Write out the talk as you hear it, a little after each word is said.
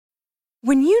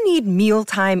When you need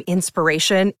mealtime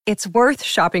inspiration, it's worth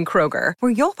shopping Kroger,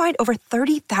 where you'll find over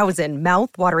 30,000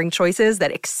 mouth-watering choices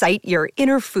that excite your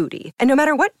inner foodie. And no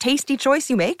matter what tasty choice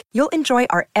you make, you'll enjoy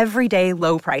our everyday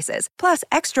low prices, plus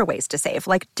extra ways to save,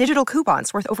 like digital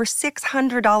coupons worth over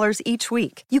 $600 each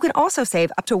week. You can also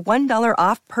save up to $1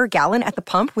 off per gallon at the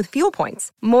pump with fuel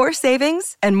points. More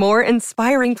savings and more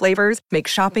inspiring flavors make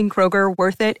shopping Kroger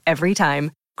worth it every time.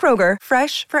 Kroger,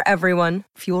 fresh for everyone.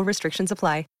 Fuel restrictions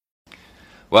apply.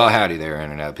 Well, howdy there,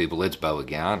 Internet people. It's Bo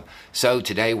again. So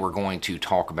today we're going to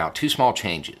talk about two small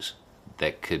changes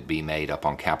that could be made up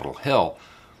on Capitol Hill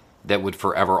that would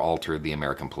forever alter the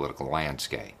American political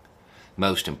landscape.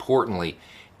 Most importantly,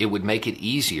 it would make it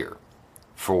easier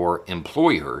for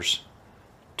employers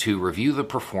to review the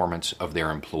performance of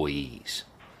their employees.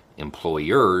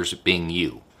 Employers being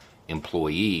you,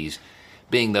 employees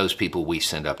being those people we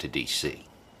send up to D.C.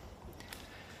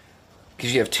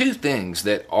 Because you have two things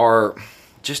that are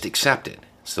just accepted.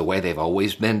 It's the way they've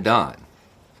always been done,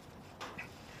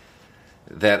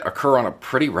 that occur on a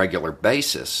pretty regular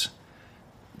basis,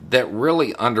 that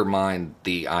really undermine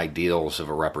the ideals of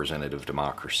a representative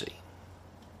democracy.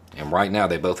 And right now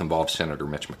they both involve Senator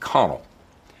Mitch McConnell.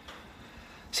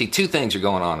 See, two things are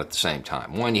going on at the same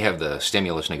time. One, you have the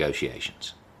stimulus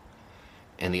negotiations.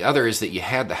 And the other is that you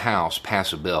had the House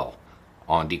pass a bill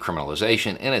on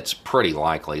decriminalization, and it's pretty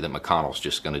likely that McConnell's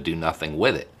just going to do nothing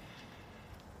with it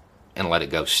and let it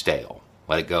go stale,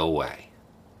 let it go away.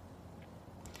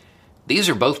 These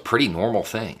are both pretty normal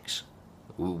things.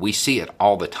 We see it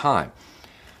all the time.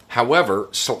 However,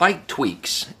 slight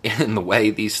tweaks in the way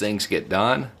these things get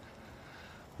done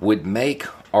would make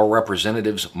our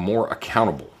representatives more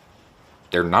accountable.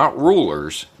 They're not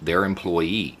rulers, they're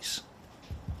employees.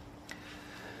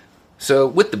 So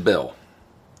with the bill,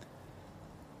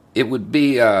 it would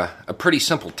be a pretty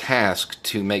simple task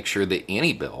to make sure that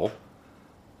any bill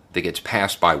that gets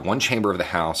passed by one chamber of the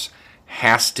House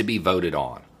has to be voted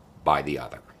on by the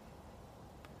other.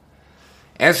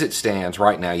 As it stands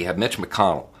right now, you have Mitch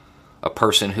McConnell, a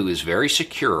person who is very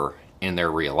secure in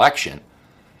their reelection,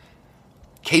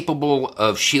 capable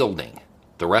of shielding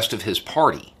the rest of his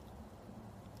party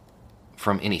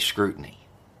from any scrutiny.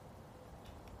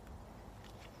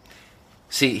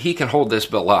 See, he can hold this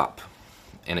bill up,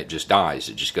 and it just dies,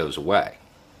 it just goes away.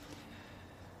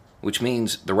 Which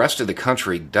means the rest of the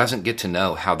country doesn't get to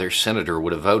know how their senator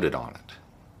would have voted on it.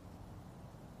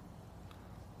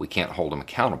 We can't hold them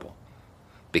accountable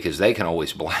because they can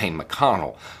always blame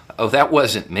McConnell. Oh, that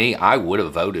wasn't me. I would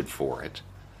have voted for it.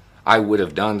 I would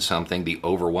have done something the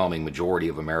overwhelming majority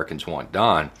of Americans want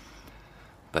done.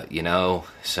 But, you know,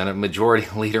 Senate Majority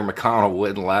Leader McConnell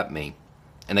wouldn't let me.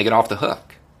 And they get off the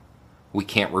hook. We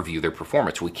can't review their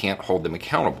performance. We can't hold them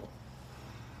accountable.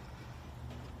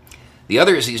 The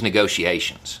other is these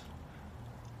negotiations,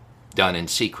 done in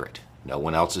secret. No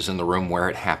one else is in the room where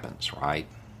it happens, right?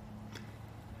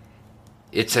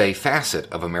 It's a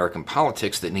facet of American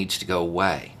politics that needs to go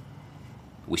away.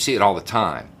 We see it all the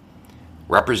time.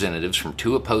 Representatives from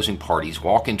two opposing parties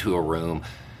walk into a room,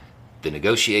 the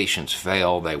negotiations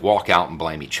fail, they walk out and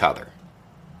blame each other.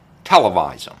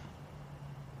 Televise them.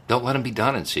 Don't let them be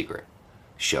done in secret.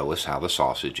 Show us how the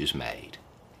sausage is made.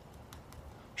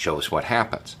 Show us what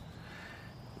happens.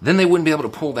 Then they wouldn't be able to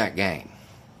pull that game.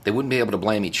 They wouldn't be able to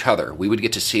blame each other. We would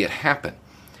get to see it happen.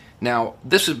 Now,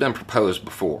 this has been proposed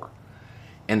before.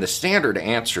 And the standard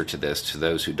answer to this, to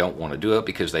those who don't want to do it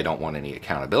because they don't want any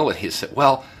accountability, is that,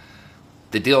 well,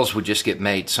 the deals would just get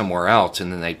made somewhere else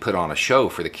and then they'd put on a show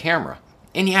for the camera.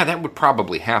 And yeah, that would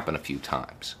probably happen a few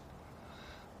times.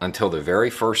 Until the very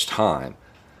first time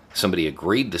somebody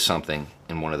agreed to something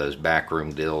in one of those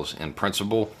backroom deals in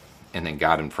principle and then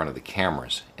got in front of the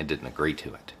cameras and didn't agree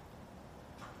to it.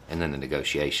 And then the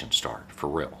negotiations start, for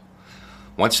real.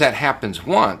 Once that happens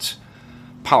once,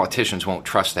 politicians won't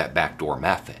trust that backdoor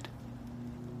method.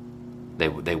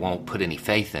 They won't put any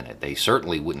faith in it. They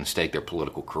certainly wouldn't stake their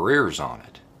political careers on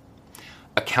it.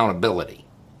 Accountability.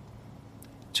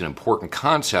 It's an important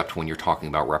concept when you're talking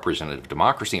about representative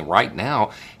democracy, and right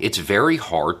now, it's very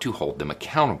hard to hold them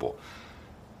accountable.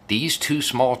 These two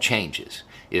small changes,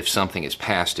 if something is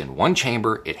passed in one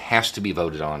chamber, it has to be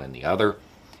voted on in the other,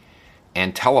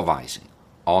 and televising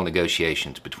all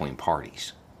negotiations between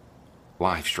parties,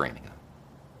 live streaming them.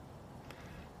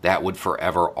 That would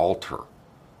forever alter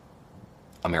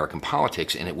American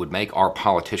politics, and it would make our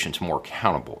politicians more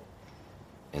accountable.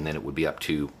 And then it would be up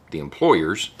to the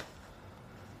employers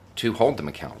to hold them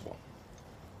accountable.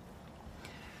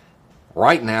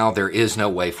 Right now, there is no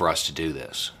way for us to do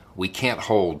this. We can't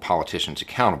hold politicians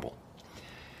accountable.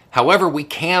 However, we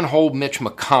can hold Mitch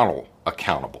McConnell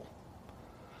accountable.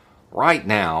 Right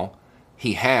now,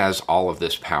 he has all of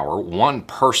this power. One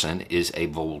person is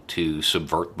able to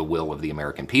subvert the will of the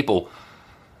American people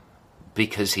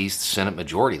because he's the Senate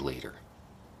Majority Leader.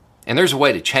 And there's a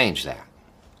way to change that.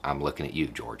 I'm looking at you,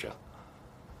 Georgia.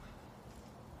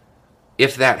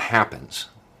 If that happens,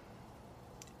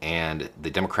 and the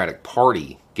Democratic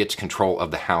Party gets control of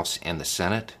the House and the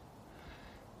Senate,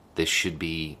 this should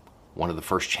be one of the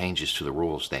first changes to the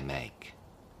rules they make.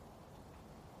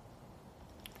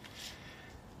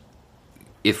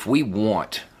 If we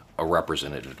want a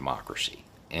representative democracy,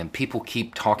 and people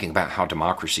keep talking about how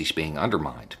democracy is being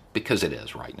undermined, because it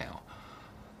is right now,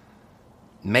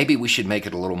 maybe we should make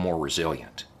it a little more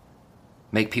resilient.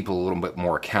 Make people a little bit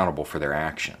more accountable for their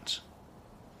actions.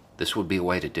 This would be a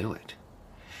way to do it.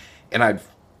 And I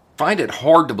find it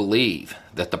hard to believe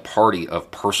that the party of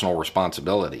personal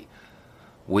responsibility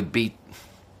would be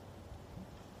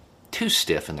too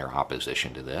stiff in their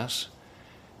opposition to this.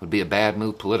 It would be a bad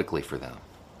move politically for them.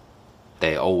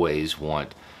 They always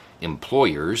want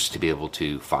employers to be able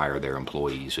to fire their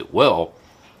employees at will.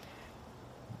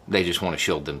 They just want to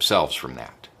shield themselves from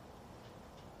that,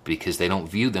 because they don't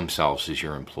view themselves as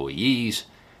your employees.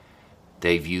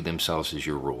 They view themselves as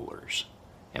your rulers.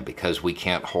 And because we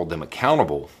can't hold them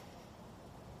accountable,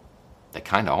 they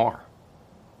kind of are.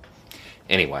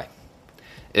 Anyway,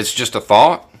 it's just a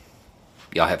thought.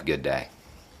 Y'all have a good day.